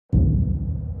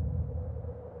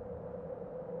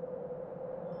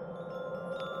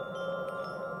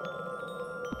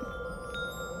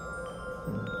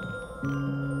Some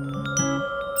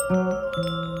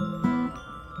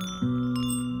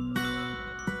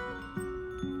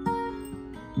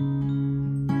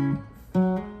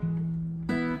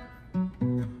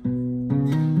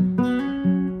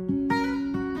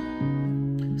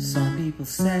people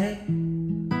say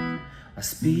our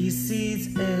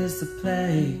species is a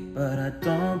plague, but I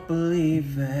don't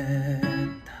believe it.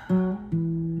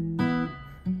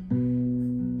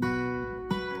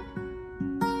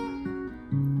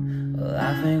 Well,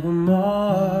 I think we're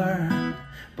more,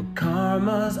 but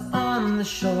karma's on the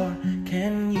shore.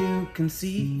 Can you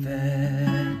conceive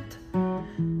it?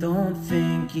 Don't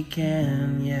think you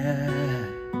can yet.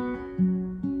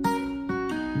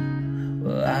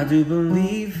 Well, I do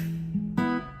believe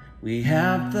we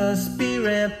have the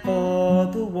spirit for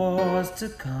the wars to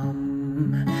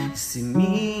come. You see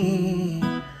me,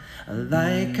 I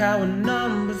like how our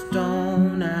numbers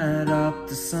don't add up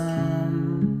to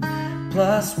some.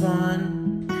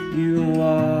 +1, you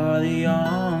are the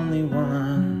only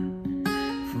one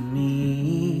for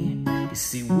me. You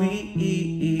see,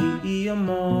 we are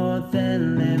more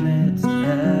than limits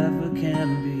ever can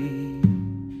be.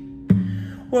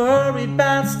 Worry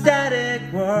about static,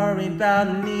 worry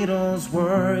about needles,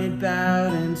 worry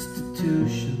about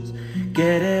institutions.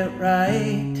 Get it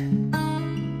right.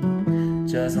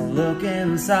 Just look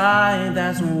inside,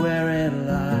 that's where it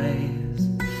lies.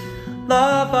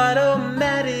 Love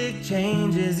automatic,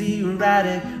 change is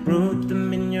erratic. Root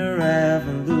them in your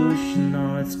evolution,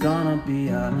 or it's gonna be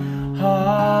a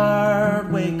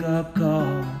hard wake-up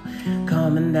call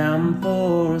coming down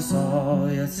for us all.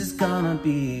 Yes, it's gonna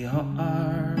be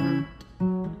hard.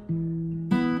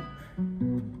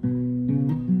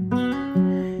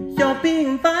 You're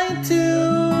being lied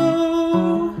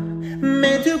to,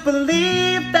 made to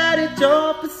believe that it's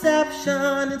your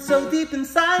perception. It's so deep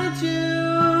inside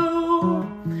you,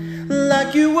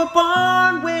 like you were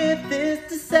born with this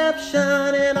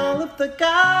deception. And all of the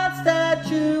gods that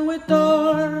you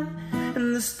adore,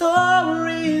 and the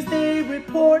stories they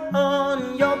report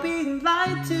on, you're being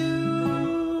lied to.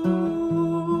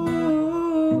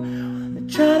 They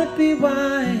try to be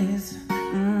wise,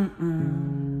 and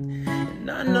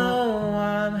I know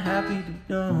I'm happy to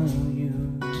know you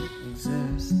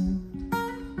exist.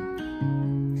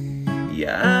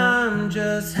 Yeah, I'm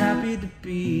just happy to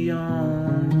be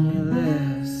on your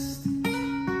list,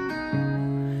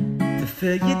 to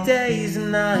fill your days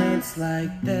and nights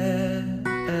like this.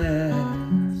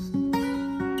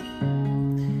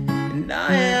 And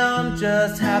I am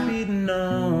just happy to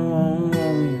know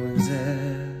you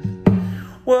exist.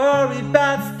 Worry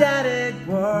about static,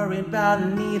 worry about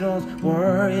needles,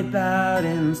 worry about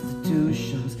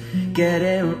institutions. Get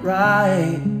it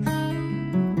right.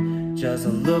 Just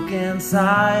look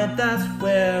inside, that's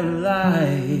where it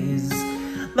lies.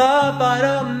 Love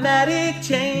automatic,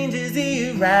 change is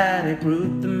erratic.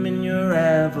 Root them in your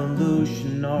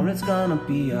evolution, or it's gonna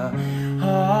be a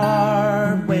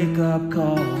hard wake-up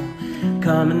call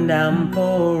coming down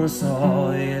for us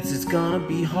all. Yes, it's gonna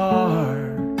be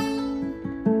hard,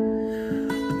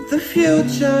 but the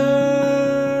future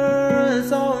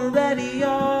is already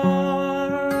yours.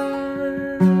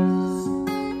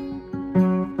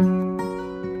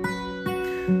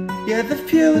 Yeah, the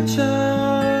future